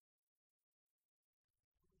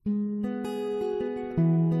One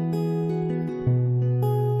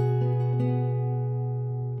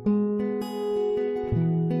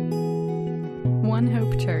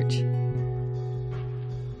Hope Church.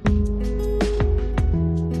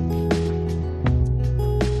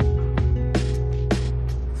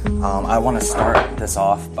 I want to start this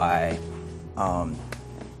off by, I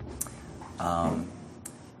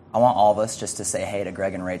want all of us just to say hey to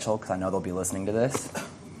Greg and Rachel, because I know they'll be listening to this.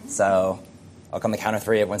 So I'll come to the count of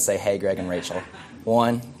three. Everyone say hey, Greg and Rachel.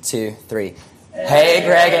 1, 2, 3. Hey,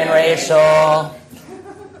 Greg and Rachel.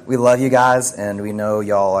 We love you guys, and we know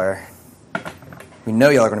y'all are going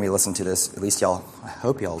to be listening to this. At least y'all, I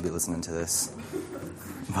hope y'all will be listening to this.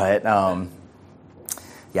 But,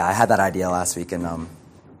 yeah, I had that idea last week, and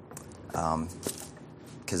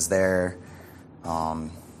because I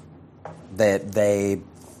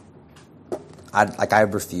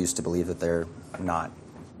refuse to believe that they're not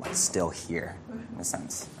still here in a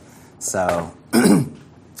sense. So,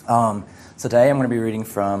 so today I'm going to be reading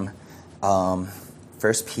from 1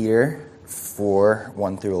 Peter 4,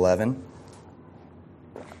 1 through 11.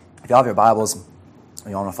 If you all have your Bibles, and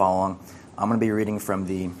you want to follow along, I'm going to be reading from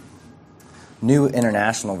the New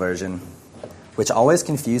International Version, which always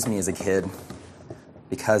confused me as a kid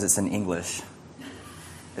because it's in English.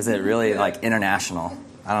 Is it really like international?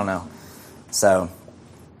 I don't know. So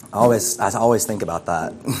I always think about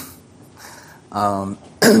that.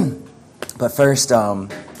 But first, I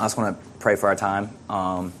just want to pray for our time.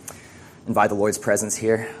 Invite the Lord's presence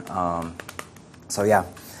here. So yeah.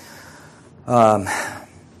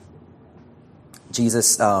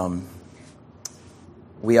 Jesus,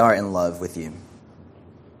 we are in love with you.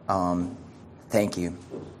 Thank you.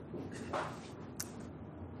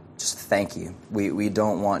 Just thank you. We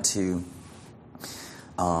don't want to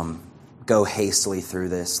go hastily through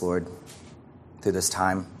this, Lord, through this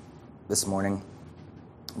time, this morning.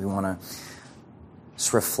 We want to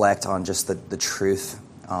just reflect on just the truth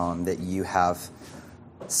that you have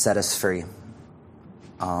set us free,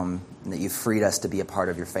 and that you've freed us to be a part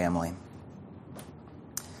of your family.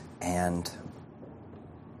 And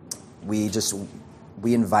we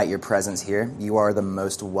invite your presence here. You are the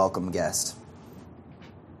most welcome guest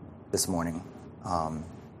this morning.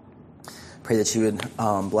 Pray that you would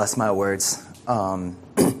bless my words, that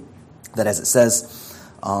as it says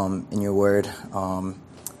in your word,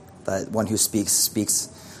 that one who speaks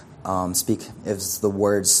is the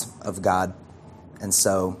words of God. And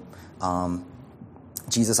so,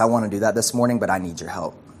 Jesus, I want to do that this morning, but I need your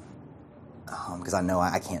help, because I know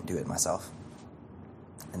I can't do it myself.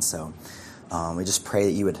 And so we just pray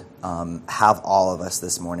that you would have all of us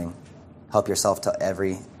this morning. Help yourself to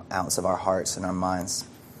every ounce of our hearts and our minds.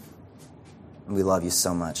 And we love you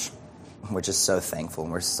so much. We're just so thankful,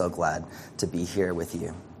 and we're so glad to be here with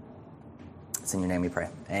you. It's in your name we pray.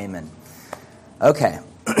 Amen. Okay.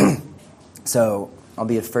 So I'll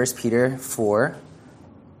be at 1 Peter 4.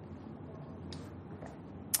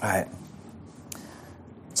 All right.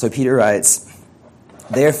 So Peter writes,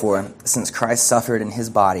 "Therefore, since Christ suffered in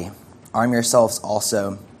his body, arm yourselves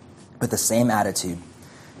also with the same attitude,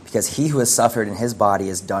 because he who has suffered in his body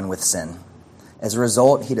is done with sin. As a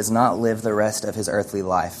result, he does not live the rest of his earthly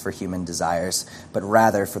life for human desires, but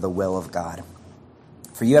rather for the will of God.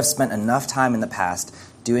 For you have spent enough time in the past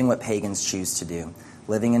doing what pagans choose to do,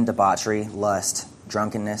 living in debauchery, lust,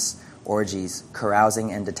 drunkenness, orgies,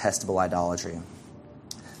 carousing, and detestable idolatry.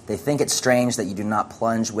 They think it strange that you do not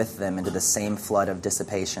plunge with them into the same flood of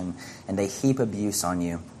dissipation, and they heap abuse on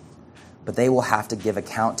you. But they will have to give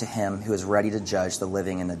account to him who is ready to judge the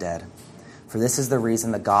living and the dead. For this is the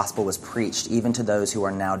reason the gospel was preached even to those who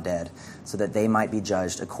are now dead, so that they might be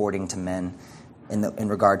judged according to men in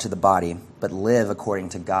regard to the body, but live according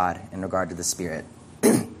to God in regard to the spirit.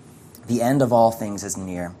 The end of all things is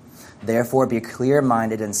near. Therefore be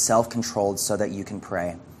clear-minded and self-controlled so that you can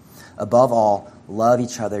pray. Above all, love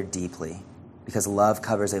each other deeply, because love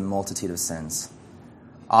covers a multitude of sins.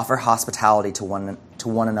 Offer hospitality to one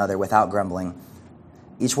another without grumbling.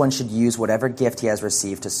 Each one should use whatever gift he has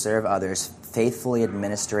received to serve others, faithfully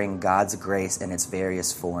administering God's grace in its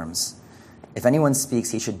various forms. If anyone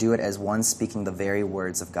speaks, he should do it as one speaking the very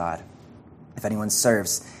words of God. If anyone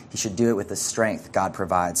serves, he should do it with the strength God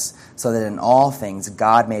provides, so that in all things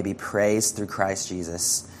God may be praised through Christ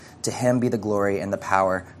Jesus. To him be the glory and the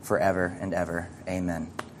power forever and ever.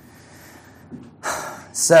 Amen."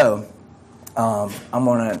 So, I'm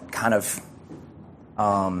going to kind of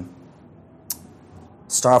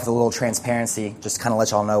start off with a little transparency, just kind of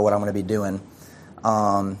let y'all know what I'm going to be doing.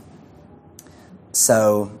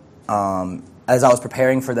 as I was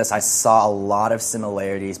preparing for this, I saw a lot of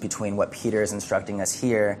similarities between what Peter is instructing us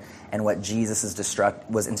here and what Jesus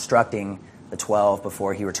was instructing the 12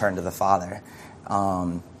 before he returned to the Father.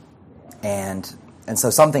 And so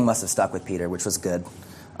something must have stuck with Peter, which was good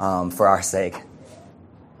for our sake.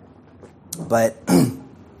 But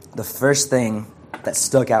the first thing that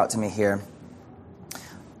stuck out to me here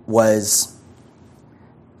was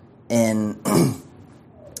in,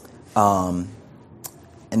 and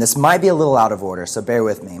this might be a little out of order, so bear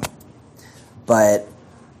with me, but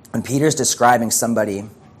when Peter's describing somebody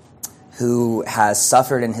who has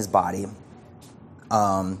suffered in his body,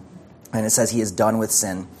 and it says he is done with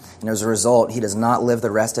sin, and as a result, he does not live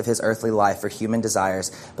the rest of his earthly life for human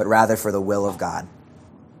desires, but rather for the will of God.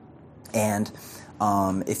 And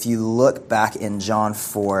if you look back in John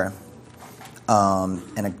 4, and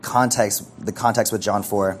the context with John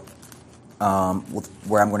 4,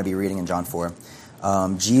 where I'm going to be reading in John 4,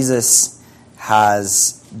 Jesus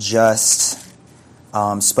has just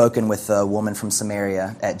spoken with a woman from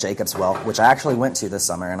Samaria at Jacob's well, which I actually went to this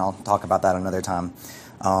summer, and I'll talk about that another time,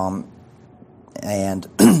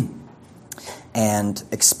 and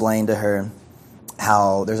explain to her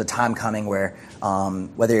how there's a time coming where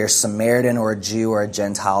whether you're a Samaritan or a Jew or a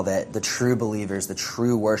Gentile, that the true believers, the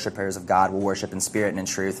true worshipers of God will worship in spirit and in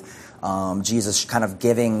truth. Jesus kind of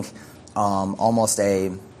giving almost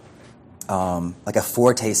like a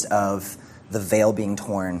foretaste of the veil being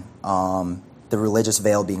torn, the religious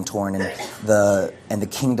veil being torn, and the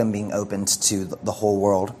kingdom being opened to the whole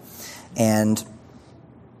world.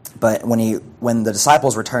 But when the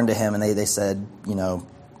disciples returned to him and they said,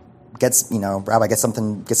 Rabbi, get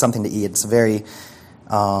something to eat. It's very,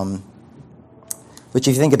 which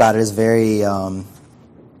if you think about it, is very,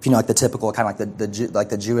 like the typical kind of like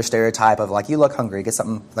the Jewish stereotype of like, you look hungry, get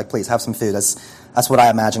something, like please have some food. That's what I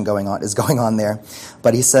imagine going on there.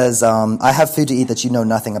 But he says, I have food to eat that you know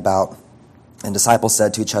nothing about. And disciples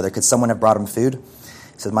said to each other, could someone have brought him food?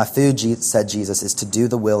 He said, my food, said Jesus, is to do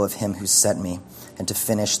the will of him who sent me and to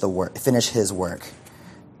finish his work.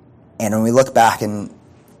 And when we look back in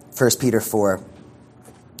 1 Peter 4,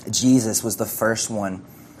 Jesus was the first one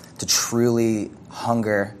to truly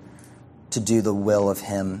hunger to do the will of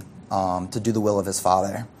him, to do the will of his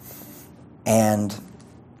Father. And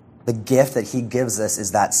the gift that he gives us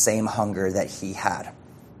is that same hunger that he had.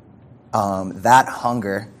 That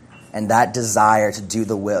hunger and that desire to do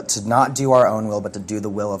the will, to not do our own will, but to do the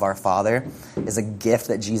will of our Father, is a gift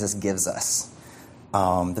that Jesus gives us.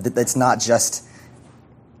 It's not just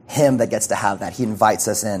him that gets to have that. He invites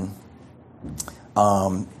us in.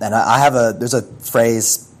 And there's a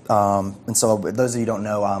phrase, and so those of you who don't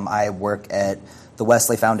know, I work at the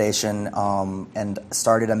Wesley Foundation and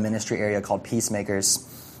started a ministry area called Peacemakers.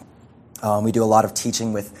 We do a lot of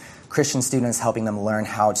teaching with Christian students, helping them learn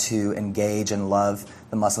how to engage and love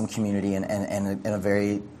the Muslim community in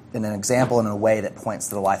an example and in a way that points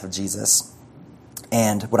to the life of Jesus.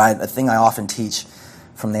 And the thing I often teach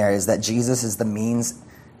from there is that Jesus is the means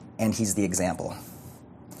and he's the example.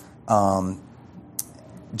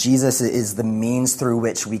 Jesus is the means through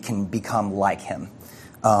which we can become like him.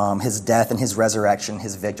 His death and his resurrection,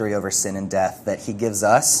 his victory over sin and death that he gives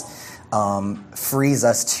us, frees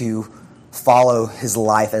us to follow his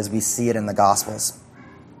life as we see it in the Gospels.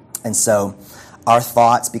 And so our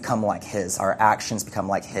thoughts become like his, our actions become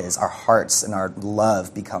like his, our hearts and our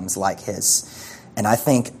love becomes like his. And I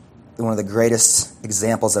think one of the greatest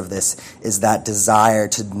examples of this is that desire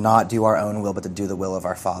to not do our own will, but to do the will of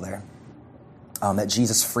our Father. That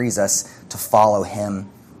Jesus frees us to follow him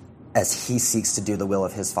as he seeks to do the will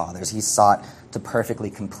of his Father, as he sought to perfectly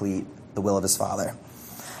complete the will of his Father.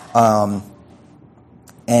 And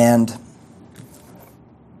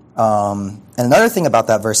another thing about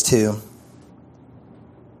that verse 2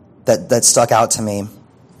 that stuck out to me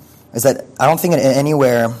is that I don't think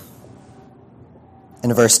anywhere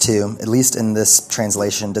in verse 2, at least in this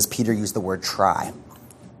translation, does Peter use the word try.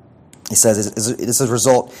 He says it's a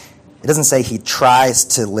result. It doesn't say he tries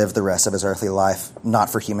to live the rest of his earthly life, not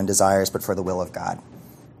for human desires, but for the will of God.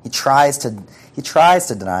 He tries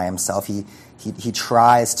to deny himself. He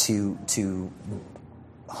tries to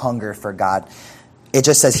hunger for God. It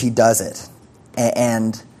just says he does it.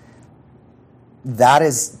 And that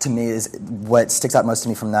is, to me, is what sticks out most to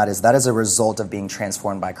me from that is a result of being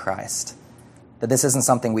transformed by Christ. That this isn't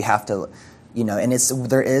something we have to, and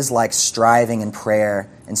there is like striving and prayer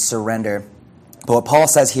and surrender. But what Paul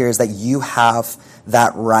says here is that you have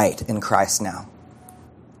that right in Christ now.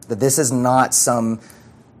 That this is not some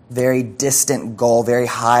very distant goal, very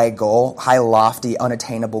high goal, high, lofty,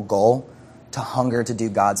 unattainable goal to hunger to do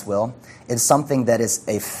God's will. It's something that is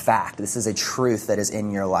a fact. This is a truth that is in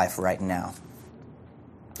your life right now.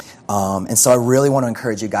 And so I really want to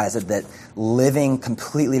encourage you guys that living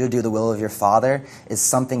completely to do the will of your Father is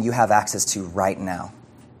something you have access to right now.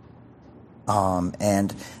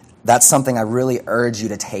 And that's something I really urge you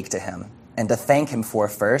to take to him and to thank him for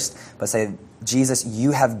first, but say, Jesus,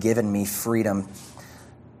 you have given me freedom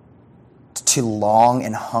to long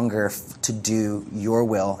and hunger to do your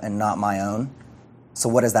will and not my own. So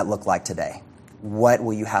what does that look like today? What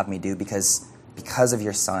will you have me do? Because of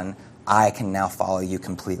your Son, I can now follow you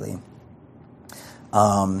completely.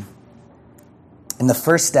 And the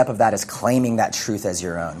first step of that is claiming that truth as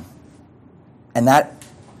your own. And that,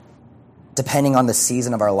 depending on the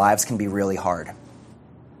season of our lives, can be really hard.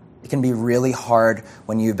 It can be really hard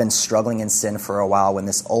when you've been struggling in sin for a while, when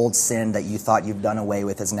this old sin that you thought you've done away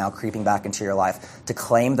with is now creeping back into your life, to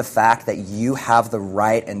claim the fact that you have the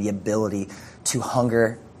right and the ability to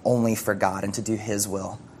hunger only for God and to do his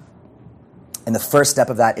will. And the first step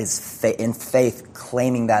of that is in faith,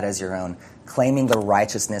 claiming that as your own, claiming the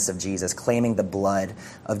righteousness of Jesus, claiming the blood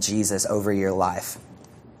of Jesus over your life.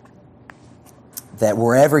 That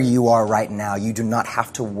wherever you are right now, you do not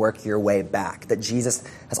have to work your way back, that Jesus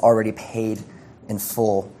has already paid in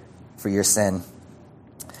full for your sin.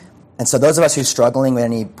 And so those of us who are struggling with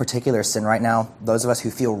any particular sin right now, those of us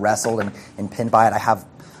who feel wrestled and pinned by it, I have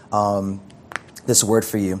this word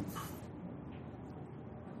for you.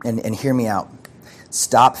 And hear me out.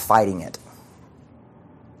 Stop fighting it.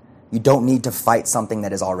 You don't need to fight something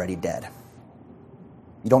that is already dead.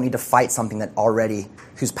 You don't need to fight something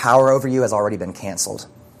whose power over you has already been canceled.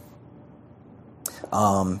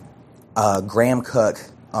 Graham Cook,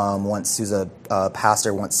 who's a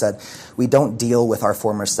pastor, once said, "We don't deal with our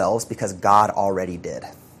former selves because God already did.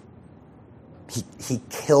 He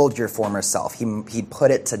killed your former self. He put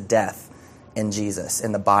it to death in Jesus,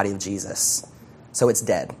 in the body of Jesus. So it's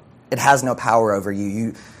dead. It has no power over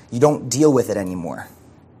you. You don't deal with it anymore.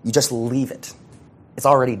 You just leave it. It's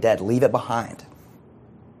already dead. Leave it behind.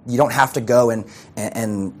 You don't have to go and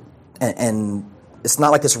it's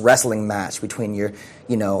not like this wrestling match between your,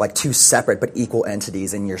 like two separate but equal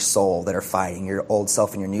entities in your soul that are fighting, your old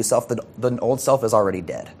self and your new self. The old self is already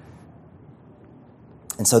dead.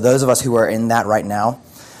 And so those of us who are in that right now,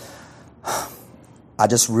 I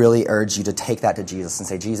just really urge you to take that to Jesus and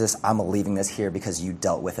say, Jesus, I'm leaving this here because you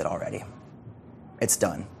dealt with it already. It's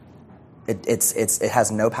done. It has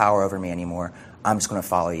no power over me anymore. I'm just going to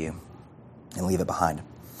follow you and leave it behind.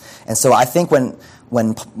 And so I think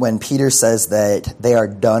when Peter says that they are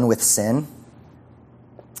done with sin,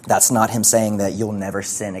 that's not him saying that you'll never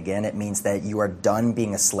sin again. It means that you are done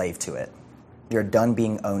being a slave to it. You're done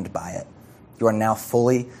being owned by it. You are now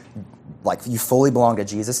you fully belong to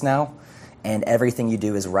Jesus now, and everything you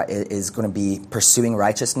do is going to be pursuing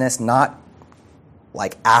righteousness, not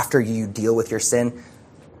like after you deal with your sin,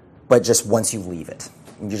 but just once you leave it.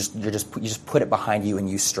 You just put it behind you and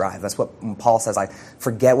you strive. That's what Paul says. I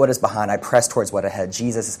forget what is behind. I press towards what ahead.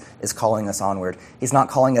 Jesus is calling us onward. He's not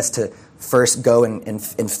calling us to first go and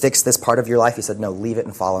fix this part of your life. He said, no, leave it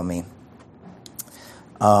and follow me.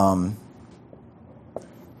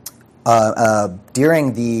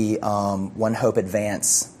 During the One Hope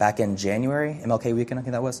Advance back in January, MLK weekend, I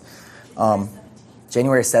think that was,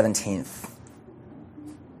 January 17th.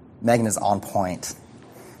 Megan is on point.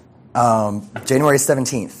 January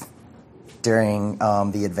 17th, during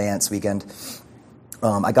the Advance weekend,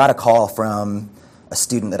 I got a call from a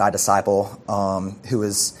student that I disciple who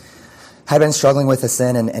had been struggling with a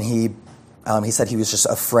sin, and he said he was just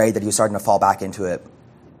afraid that he was starting to fall back into it.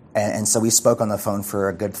 And so we spoke on the phone for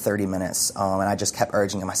a good 30 minutes, and I just kept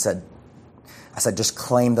urging him. I said, just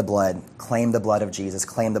claim the blood of Jesus,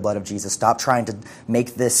 claim the blood of Jesus. Stop trying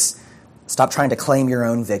to claim your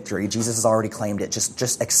own victory. Jesus has already claimed it.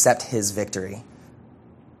 Just accept his victory.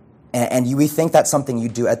 And we think that's something you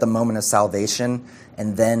do at the moment of salvation,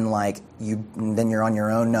 and then you're on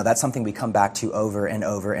your own. No, that's something we come back to over and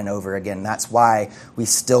over and over again. That's why we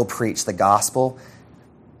still preach the gospel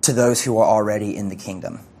to those who are already in the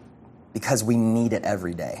kingdom, because we need it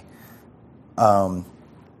every day. And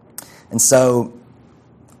so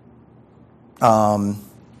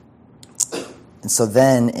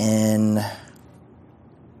then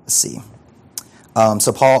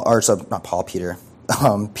Peter.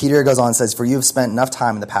 Peter goes on and says, for you have spent enough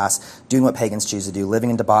time in the past doing what pagans choose to do, living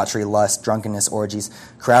in debauchery, lust, drunkenness, orgies,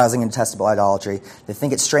 carousing, and detestable idolatry. They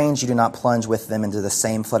think it strange you do not plunge with them into the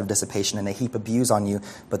same flood of dissipation, and they heap abuse on you,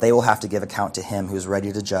 but they will have to give account to him who is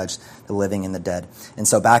ready to judge the living and the dead. And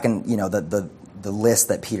so back in the list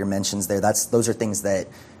that Peter mentions there, those are things that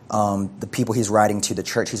the people he's writing to, the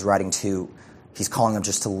church he's writing to, he's calling them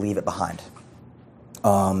just to leave it behind.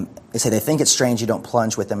 They say they think it's strange you don't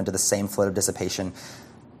plunge with them into the same flood of dissipation.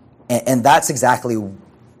 And that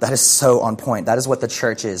is so on point. That is what the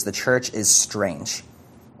church is. The church is strange.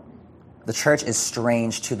 The church is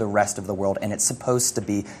strange to the rest of the world, and it's supposed to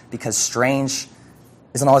be, because strange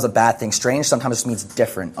isn't always a bad thing. Strange sometimes just means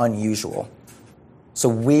different, unusual. So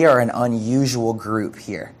we are an unusual group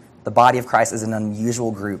here. The body of Christ is an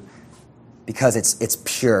unusual group because it's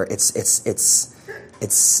pure. It's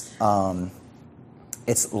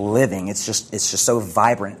living. It's just so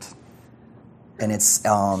vibrant, and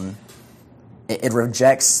it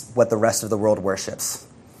rejects what the rest of the world worships,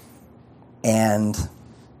 and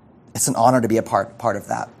it's an honor to be a part of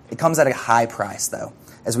that. It comes at a high price, though.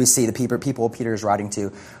 As we see, the people Peter is writing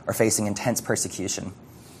to are facing intense persecution.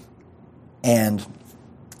 And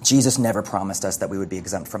Jesus never promised us that we would be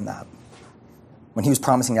exempt from that. When he was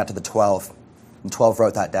promising that to the 12, and 12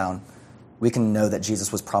 wrote that down, we can know that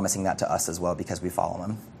Jesus was promising that to us as well because we follow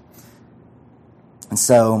him. And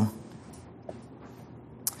so,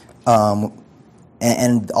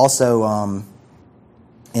 and also,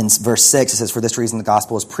 in verse 6, it says, "For this reason the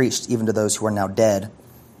gospel is preached even to those who are now dead,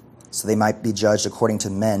 so they might be judged according to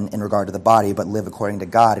men in regard to the body, but live according to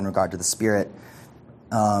God in regard to the spirit."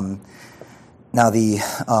 Now the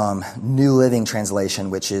New Living Translation,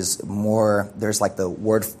 which is there's like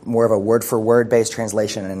more of a word-for-word based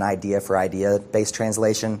translation and an idea-for-idea based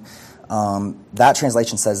translation. That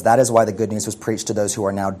translation says, "That is why the good news was preached to those who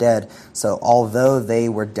are now dead. So although they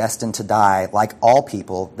were destined to die, like all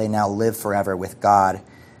people, they now live forever with God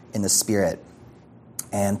in the Spirit."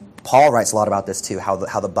 And Paul writes a lot about this too, how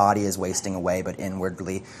the body is wasting away, but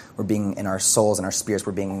inwardly in our souls and our spirits,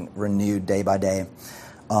 we're being renewed day by day.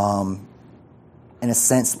 In a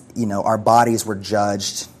sense, our bodies were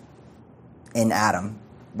judged in Adam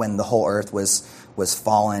when the whole earth was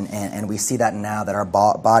fallen, and we see that now that our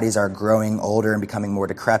bodies are growing older and becoming more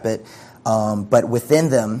decrepit. But within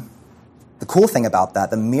them, the cool thing about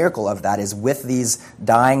that, the miracle of that, is with these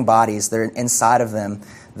dying bodies, they're inside of them,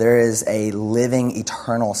 there is a living,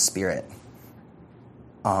 eternal spirit.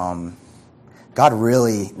 God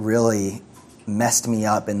really, really messed me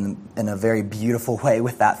up in a very beautiful way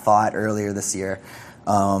with that thought earlier this year.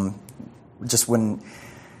 Just when,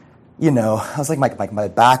 I was like, my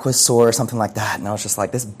back was sore or something like that, and I was just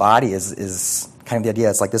like, this body is kind of the idea.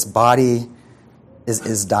 It's like this body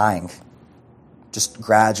is dying, just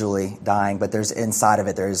gradually dying, but inside of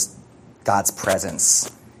it, there's God's presence.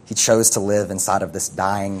 He chose to live inside of this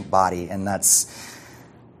dying body, and that's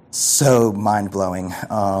so mind-blowing.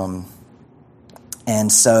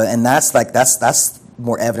 And that's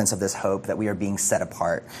more evidence of this hope that we are being set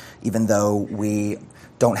apart, even though we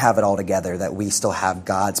don't have it all together, that we still have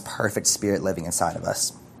God's perfect spirit living inside of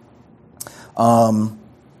us.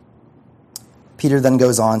 Peter then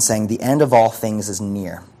goes on saying, "The end of all things is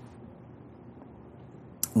near."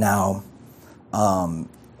 Now,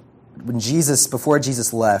 before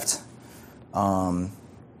Jesus left, when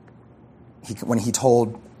he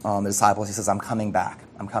told the disciples, he says, "I'm coming back.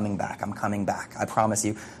 I'm coming back. I'm coming back. I promise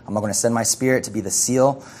you, I'm not going to send my spirit to be the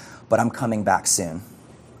seal, but I'm coming back soon."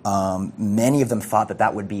 Many of them thought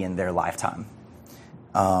that would be in their lifetime.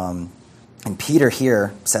 And Peter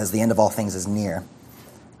here says the end of all things is near.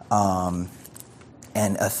 And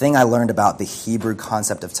a thing I learned about the Hebrew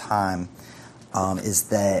concept of time is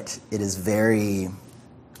that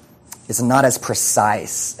it's not as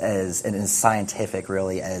precise and as scientific,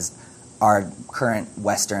 really, as our current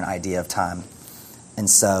Western idea of time. And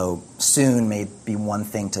so soon may be one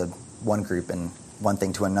thing to one group and one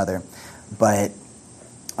thing to another. But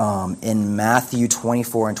in Matthew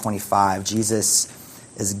 24 and 25, Jesus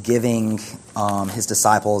is giving his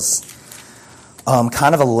disciples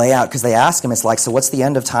kind of a layout, because they ask him, it's like, so what's the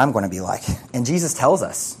end of time going to be like? And Jesus tells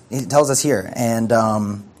us. He tells us here. And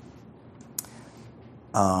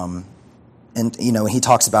he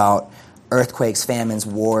talks about earthquakes, famines,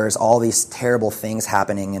 wars, all these terrible things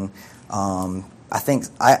happening. And I think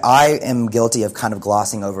I am guilty of kind of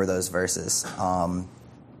glossing over those verses,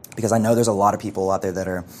 because I know there's a lot of people out there that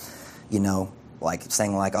are, like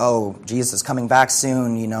saying like, oh, Jesus is coming back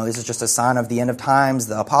soon, this is just a sign of the end of times,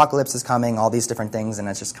 the apocalypse is coming, all these different things. And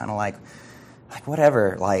it's just kind of like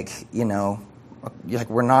whatever,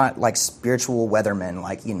 we're not like spiritual weathermen,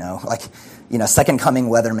 second coming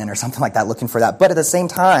weathermen or something like that, looking for that. But at the same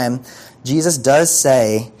time, Jesus does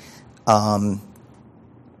say, be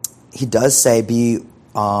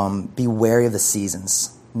wary of the seasons.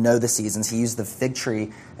 Know the seasons. He used the fig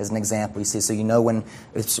tree as an example. You see, so when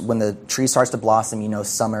the tree starts to blossom,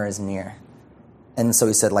 summer is near. And so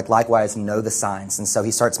he said, likewise, know the signs. And so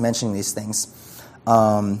he starts mentioning these things.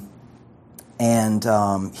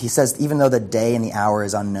 He says, even though the day and the hour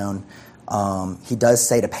is unknown, he does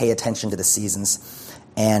say to pay attention to the seasons.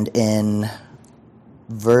 And in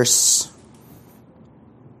verse,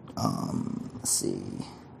 I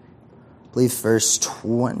believe verse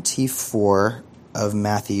 24 of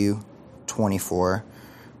Matthew 24,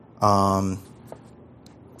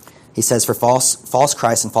 he says, "For false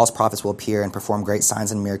Christs and false prophets will appear and perform great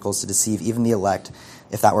signs and miracles to deceive even the elect,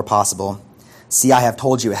 if that were possible. See, I have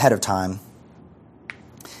told you ahead of time."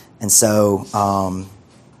 And so,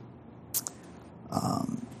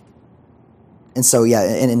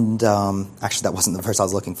 actually that wasn't the verse I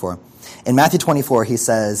was looking for. In Matthew 24, he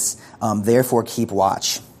says, "Therefore keep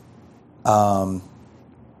watch." Verse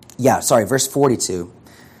 42.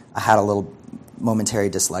 I had a little momentary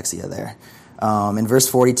dyslexia there. In verse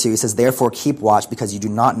 42, he says, "Therefore keep watch, because you do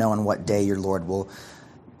not know on what day your Lord will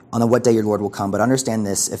come. But understand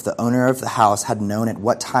this, if the owner of the house had known at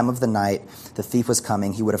what time of the night the thief was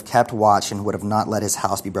coming, he would have kept watch and would have not let his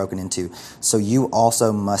house be broken into. So you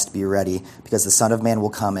also must be ready, because the Son of Man will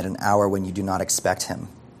come at an hour when you do not expect him."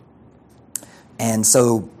 And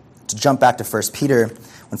so, to jump back to 1 Peter,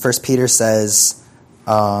 when 1 Peter says,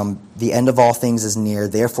 "The end of all things is near,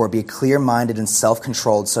 therefore be clear-minded and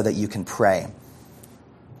self-controlled so that you can pray."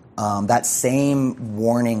 That same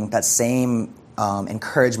warning, that same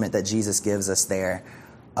encouragement that Jesus gives us there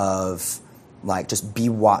of, like, just be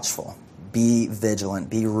watchful, be vigilant,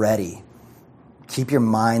 be ready, keep your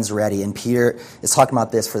minds ready. And Peter is talking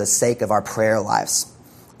about this for the sake of our prayer lives,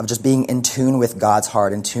 of just being in tune with God's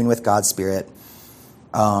heart, in tune with God's Spirit,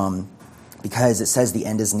 because it says the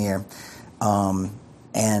end is near.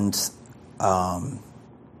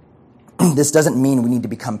 This doesn't mean we need to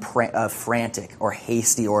become frantic or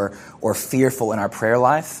hasty or fearful in our prayer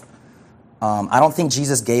life. I don't think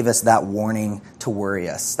Jesus gave us that warning to worry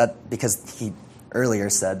us, because he earlier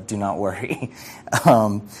said, "Do not worry."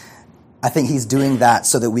 I think he's doing that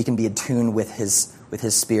so that we can be in tune with his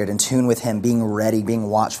Spirit, in tune with him, being ready, being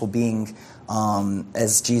watchful, being,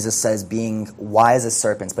 as Jesus says, being wise as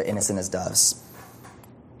serpents but innocent as doves.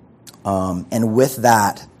 And with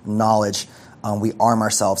that knowledge, we arm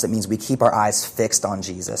ourselves. It means we keep our eyes fixed on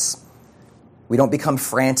Jesus. We don't become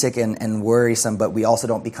frantic and worrisome, but we also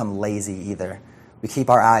don't become lazy either. We keep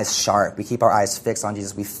our eyes sharp. We keep our eyes fixed on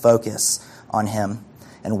Jesus. We focus on him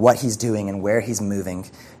and what he's doing and where he's moving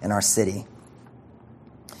in our city.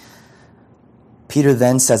 Peter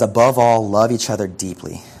then says, "Above all, love each other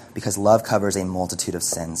deeply, because love covers a multitude of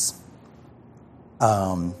sins."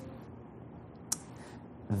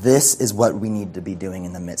 This is what we need to be doing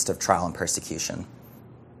in the midst of trial and persecution,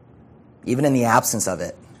 even in the absence of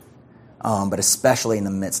it, but especially in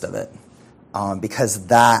the midst of it, because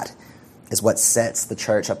that is what sets the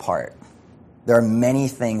church apart. There are many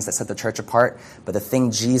things that set the church apart, but the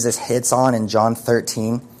thing Jesus hits on in John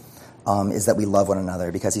 13 is that we love one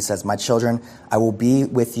another, because he says, "My children, I will be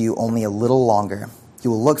with you only a little longer.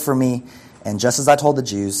 You will look for me, and just as I told the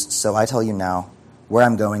Jews, so I tell you now, where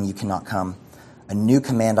I'm going, you cannot come. A new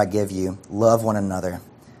command I give you, love one another.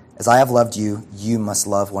 As I have loved you, you must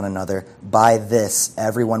love one another. By this,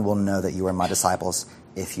 everyone will know that you are my disciples,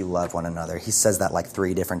 if you love one another." He says that like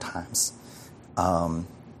 3 different times.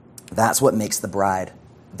 That's what makes the bride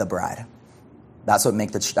the bride. That's what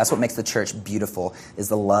makes the church beautiful, is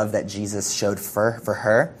the love that Jesus showed for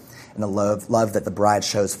her, and the love that the bride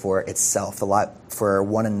shows for itself, the love for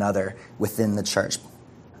one another within the church.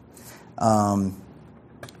 On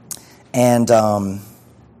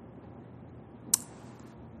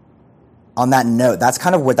that note, that's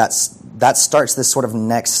kind of where that starts this sort of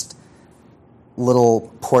next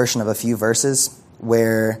little portion of a few verses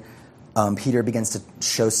where Peter begins to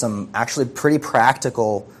show some actually pretty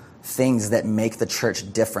practical things that make the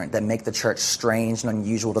church different, that make the church strange and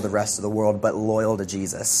unusual to the rest of the world, but loyal to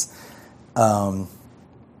Jesus. But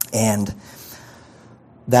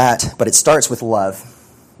it starts with love.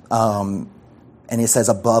 And he says,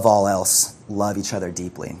 above all else, love each other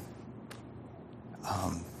deeply.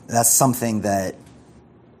 That's something that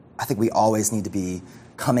I think we always need to be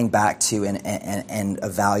coming back to and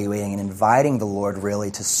evaluating and inviting the Lord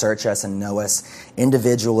really to search us and know us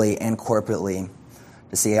individually and corporately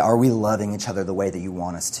to see, are we loving each other the way that you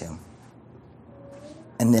want us to?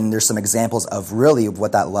 And then there's some examples of really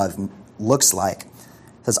what that love looks like.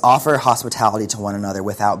 It says, offer hospitality to one another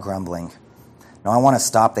without grumbling. Now I want to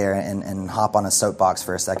stop there and hop on a soapbox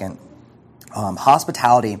for a second.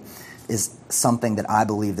 Hospitality is something that I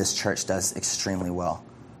believe this church does extremely well.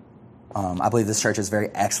 I believe this church is very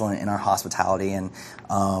excellent in our hospitality, and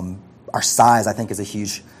our size, I think, is a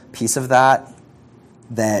huge piece of that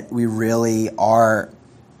we really are.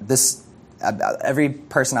 Every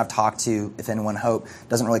person I've talked to, if anyone hope,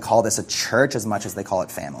 doesn't really call this a church as much as they call it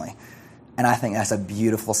family. And I think that's a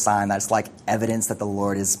beautiful sign. That's like evidence that the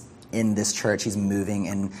Lord is in this church. He's moving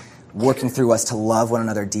and working through us to love one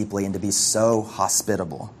another deeply and to be so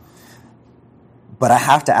hospitable. But I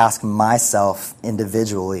have to ask myself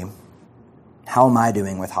individually, how am I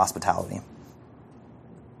doing with hospitality?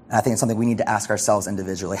 And I think it's something we need to ask ourselves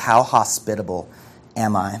individually. How hospitable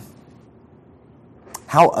am I?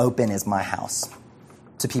 How open is my house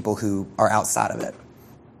to people who are outside of it?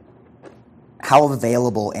 How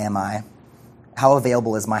available am I? How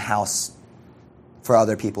available is my house for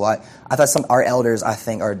other people? I thought our elders, I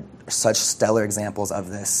think, are such stellar examples of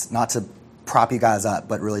this. Not to prop you guys up,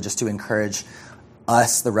 but really just to encourage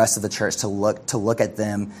us, the rest of the church, to look at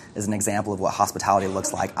them as an example of what hospitality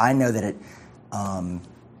looks like. I know that it.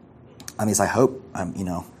 I hope a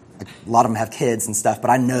lot of them have kids and stuff, but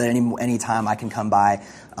I know that any time I can come by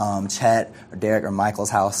Chet or Derek or Michael's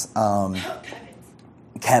house,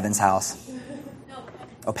 Kevin's house.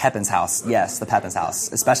 Oh, Pepin's house. Yes, the Pepin's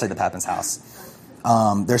house, especially the Pepin's house.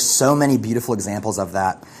 There's so many beautiful examples of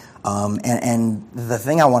that. And the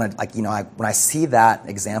thing I want to, when I see that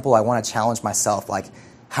example, I want to challenge myself,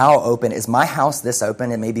 how open is my house? This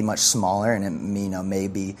open? It may be much smaller, and it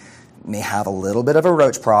may have a little bit of a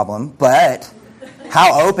roach problem, but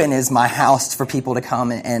how open is my house for people to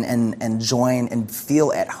come and join and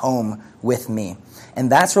feel at home with me?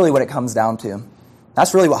 And that's really what it comes down to.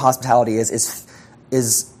 That's really what hospitality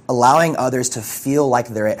is allowing others to feel like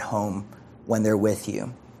they're at home when they're with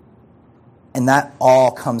you. And that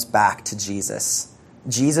all comes back to Jesus.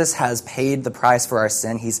 Jesus has paid the price for our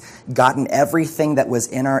sin. He's gotten everything that was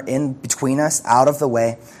in between us out of the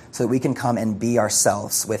way so that we can come and be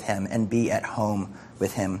ourselves with him and be at home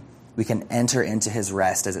with him. We can enter into his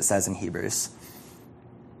rest, as it says in Hebrews.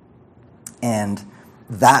 And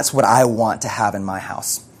that's what I want to have in my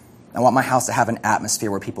house. I want my house to have an atmosphere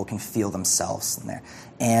where people can feel themselves in there.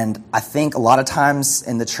 And I think a lot of times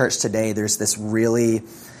in the church today, there's this really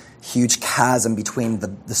huge chasm between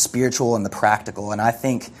the spiritual and the practical. And I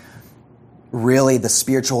think really the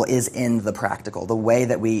spiritual is in the practical. The way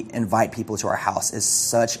that we invite people to our house is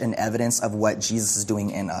such an evidence of what Jesus is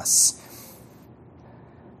doing in us.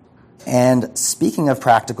 And speaking of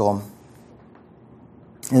practical,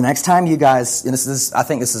 the next time you guys, and I'm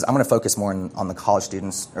going to focus more on the college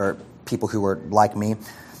students or people who are like me.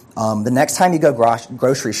 The next time you go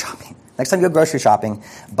grocery shopping,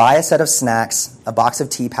 buy a set of snacks, a box of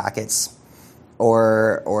tea packets,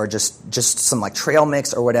 or just some trail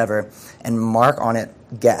mix or whatever, and mark on it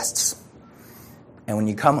guests. And when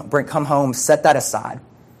you come home, set that aside,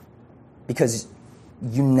 because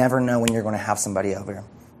you never know when you're going to have somebody over.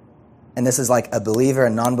 And this is like a believer, a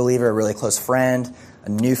non-believer, a really close friend, a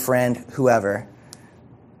new friend, whoever.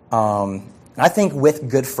 And I think with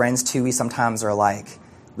good friends too, we sometimes are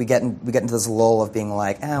we get into this lull of being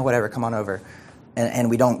whatever, come on over. And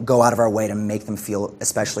we don't go out of our way to make them feel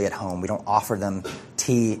especially at home. We don't offer them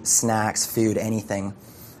tea, snacks, food, anything.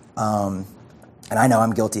 And I know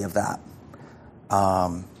I'm guilty of that.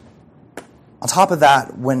 On top of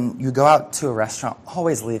that, when you go out to a restaurant,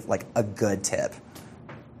 always leave a good tip.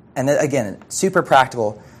 And then, again, super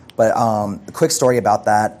practical, but a quick story about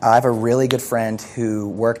that. I have a really good friend who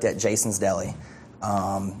worked at Jason's Deli.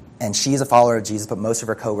 And she's a follower of Jesus, but most of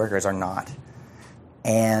her coworkers are not.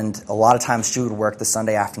 And a lot of times she would work the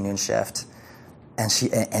Sunday afternoon shift. And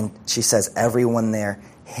she says everyone there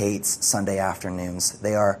hates Sunday afternoons.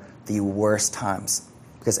 They are the worst times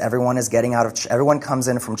because everyone comes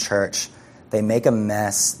in from church. They make a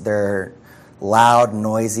mess. They're loud,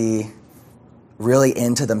 noisy, really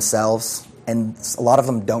into themselves, and a lot of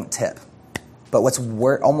them don't tip. But what's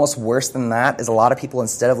almost worse than that is a lot of people,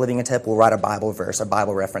 instead of leaving a tip, will write a Bible verse, a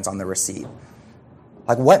Bible reference on the receipt.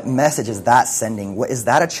 What message is that sending? Is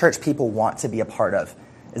that a church people want to be a part of?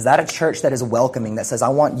 Is that a church that is welcoming, that says, I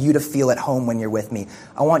want you to feel at home when you're with me.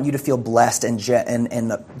 I want you to feel blessed and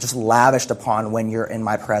just lavished upon when you're in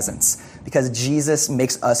my presence. Because Jesus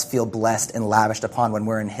makes us feel blessed and lavished upon when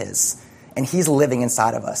we're in his. And he's living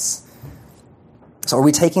inside of us. So are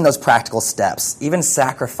we taking those practical steps, even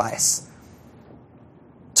sacrifice,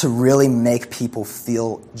 to really make people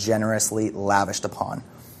feel generously lavished upon?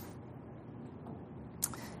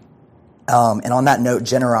 And on that note,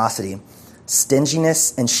 generosity.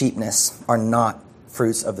 Stinginess and cheapness are not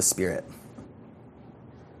fruits of the Spirit.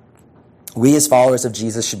 We as followers of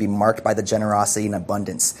Jesus should be marked by the generosity and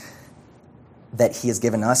abundance that he has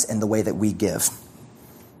given us in the way that we give.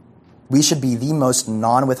 We should be the most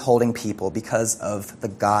non-withholding people because of the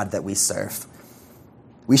God that we serve.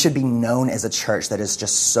 We should be known as a church that is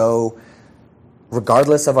just so,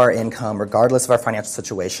 regardless of our income, regardless of our financial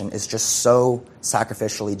situation, is just so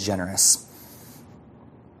sacrificially generous.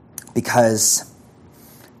 because,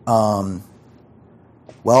 what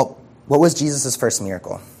was Jesus' first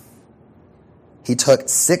miracle? He took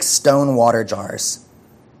 6 stone water jars,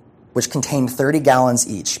 which contained 30 gallons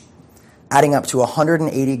each, adding up to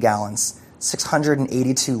 180 gallons,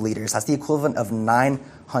 682 liters. That's the equivalent of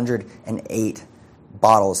 908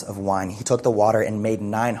 bottles of wine. He took the water and made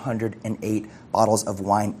 908 bottles of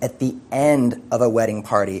wine at the end of a wedding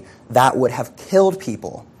party. That would have killed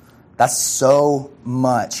people. That's so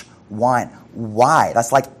much wine. Why?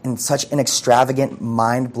 That's like in such an extravagant,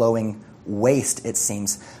 mind-blowing waste, it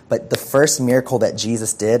seems. But the first miracle that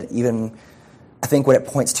Jesus did, even I think what it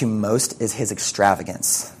points to most is his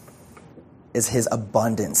extravagance, is his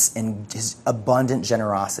abundance and his abundant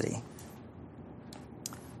generosity.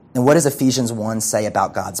 And what does Ephesians 1 say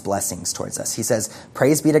about God's blessings towards us? He says,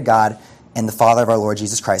 "Praise be to God and the Father of our Lord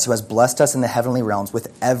Jesus Christ, who has blessed us in the heavenly realms with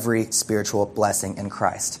every spiritual blessing in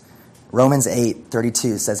Christ." Romans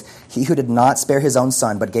 8:32 says, "He who did not spare his own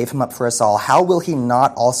son, but gave him up for us all, how will he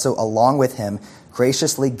not also along with him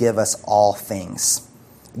graciously give us all things?"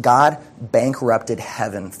 God bankrupted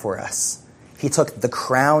heaven for us. He took the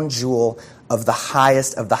crown jewel of the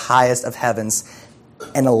highest of heavens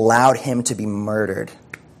and allowed him to be murdered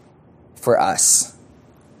for us.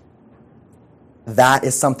 That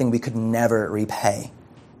is something we could never repay.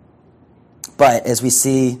 But as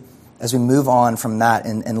we move on from that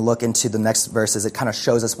and look into the next verses, it kind of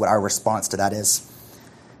shows us what our response to that is.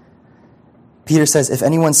 Peter says, if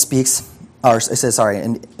anyone speaks,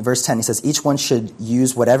 in verse 10, he says, each one should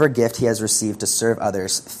use whatever gift he has received to serve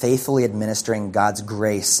others, faithfully administering God's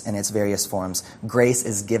grace in its various forms. Grace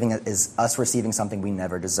is us receiving something we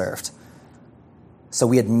never deserved. So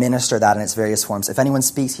we administer that in its various forms. If anyone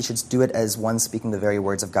speaks, he should do it as one speaking the very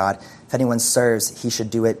words of God. If anyone serves, he should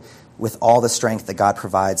do it with all the strength that God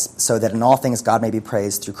provides, so that in all things God may be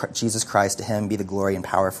praised through Jesus Christ. To him be the glory and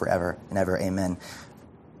power forever and ever. Amen.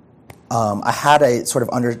 I had a sort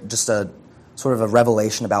of a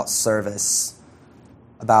revelation about service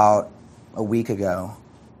about a week ago,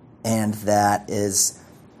 and that is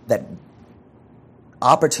that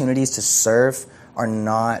opportunities to serve are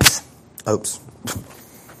not.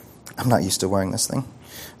 I'm not used to wearing this thing.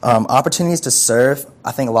 Opportunities to serve,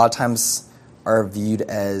 I think a lot of times are viewed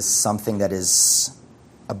as something that is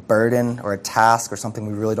a burden or a task or something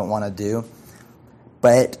we really don't want to do.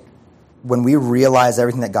 But when we realize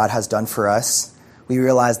everything that God has done for us, we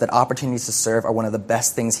realize that opportunities to serve are one of the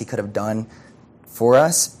best things he could have done for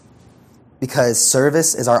us, because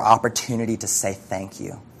service is our opportunity to say thank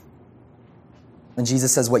you. And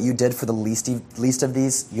Jesus says, what you did for the least of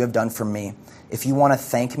these, you have done for me. If you want to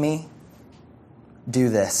thank me, do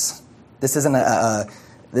this. This isn't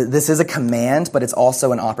this is a command, but it's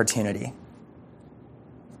also an opportunity.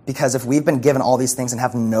 Because if we've been given all these things and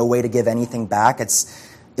have no way to give anything back,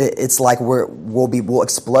 it's like we'll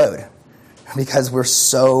explode, because we're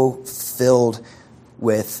so filled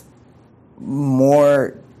with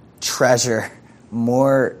more treasure,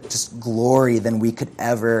 more just glory than we could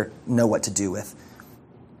ever know what to do with.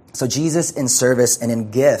 So Jesus in service and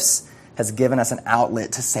in gifts has given us an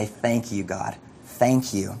outlet to say, thank you, God.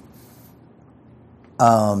 Thank you.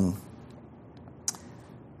 I'm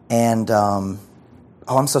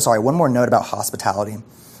so sorry. One more note about hospitality.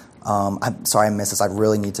 I'm sorry I missed this. I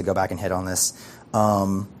really need to go back and hit on this.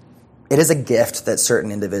 It is a gift that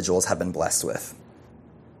certain individuals have been blessed with.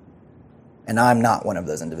 And I'm not one of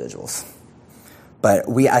those individuals. But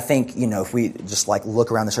I think, if we just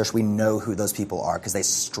look around the church, we know who those people are, because they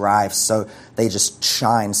strive they just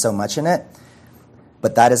shine so much in it.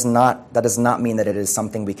 But that does not mean that it is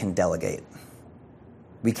something we can delegate.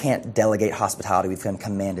 We can't delegate hospitality. We've been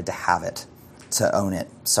commanded to have it, to own it.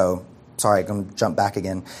 So, sorry, I'm going to jump back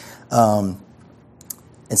again. But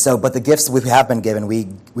the gifts we have been given, we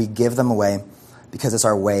give them away because it's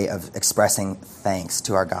our way of expressing thanks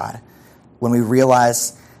to our God. When we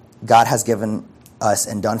realize God has given us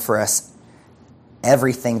and done for us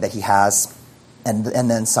everything that he has, and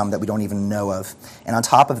then some that we don't even know of. And on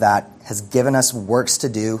top of that, has given us works to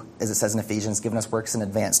do, as it says in Ephesians, given us works in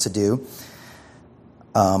advance to do,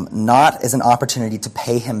 not as an opportunity to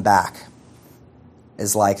pay him back.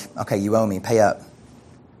 Is like, okay, you owe me, pay up.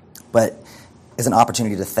 But as an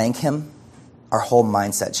opportunity to thank him, our whole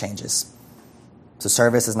mindset changes. So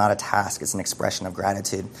service is not a task, it's an expression of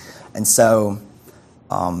gratitude. And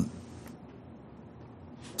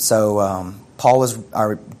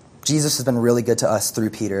Jesus has been really good to us through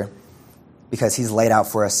Peter, because he's laid out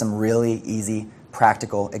for us some really easy,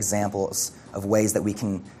 practical examples of ways that we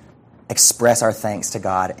can express our thanks to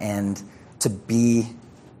God and to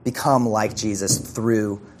become like Jesus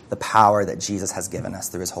through the power that Jesus has given us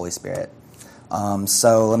through his Holy Spirit.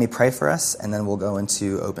 So let me pray for us, and then we'll go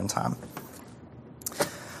into open time.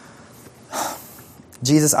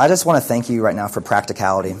 Jesus, I just want to thank you right now for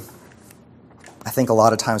practicality. I think a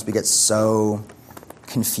lot of times we get so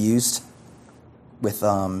confused with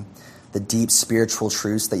the deep spiritual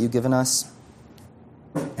truths that you've given us.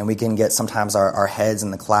 And we can get sometimes our heads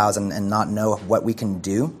in the clouds and not know what we can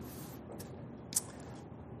do.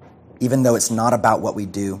 Even though it's not about what we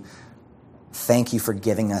do, thank you for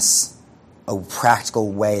giving us a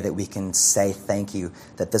practical way that we can say thank you.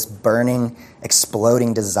 That this burning,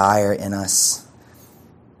 exploding desire in us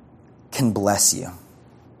can bless you.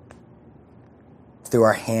 Through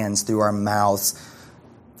our hands, through our mouths,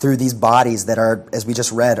 through these bodies that are, as we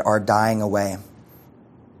just read, are dying away.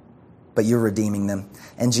 But you're redeeming them.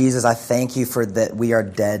 And Jesus, I thank you for that we are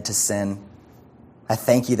dead to sin. I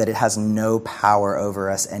thank you that it has no power over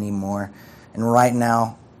us anymore. And right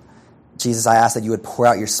now, Jesus, I ask that you would pour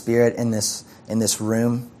out your Spirit in this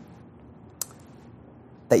room,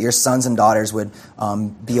 that your sons and daughters would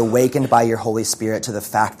be awakened by your Holy Spirit to the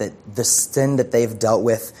fact that the sin that they've dealt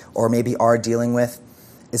with or maybe are dealing with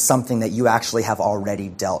is something that you actually have already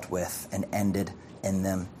dealt with and ended in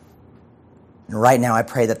them. And right now I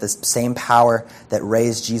pray that the same power that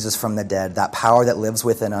raised Jesus from the dead, that power that lives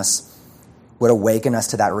within us, would awaken us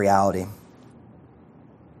to that reality.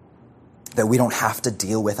 That we don't have to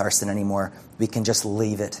deal with our sin anymore. We can just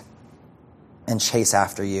leave it and chase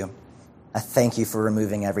after you. I thank you for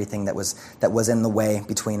removing everything that was in the way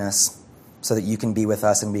between us so that you can be with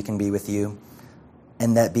us and we can be with you.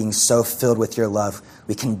 And that being so filled with your love,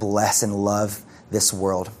 we can bless and love this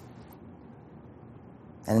world.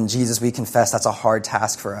 And in Jesus, we confess that's a hard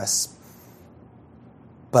task for us.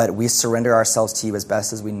 But we surrender ourselves to you as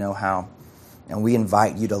best as we know how. And we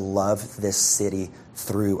invite you to love this city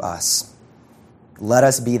through us. Let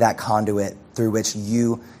us be that conduit through which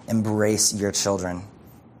you embrace your children.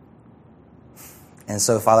 And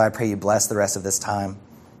so, Father, I pray you bless the rest of this time.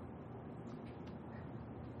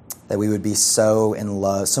 That we would be so in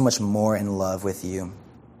love, so much more in love with you.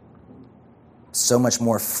 So much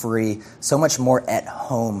more free, so much more at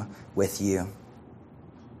home with you.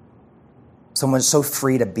 So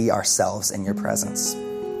free to be ourselves in your presence.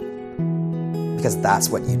 Because that's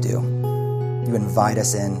what you do. You invite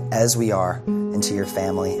us in as we are into your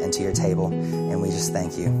family and to your table. And we just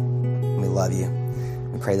thank you. And we love you.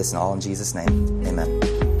 We pray this all in Jesus' name.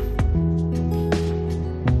 Amen.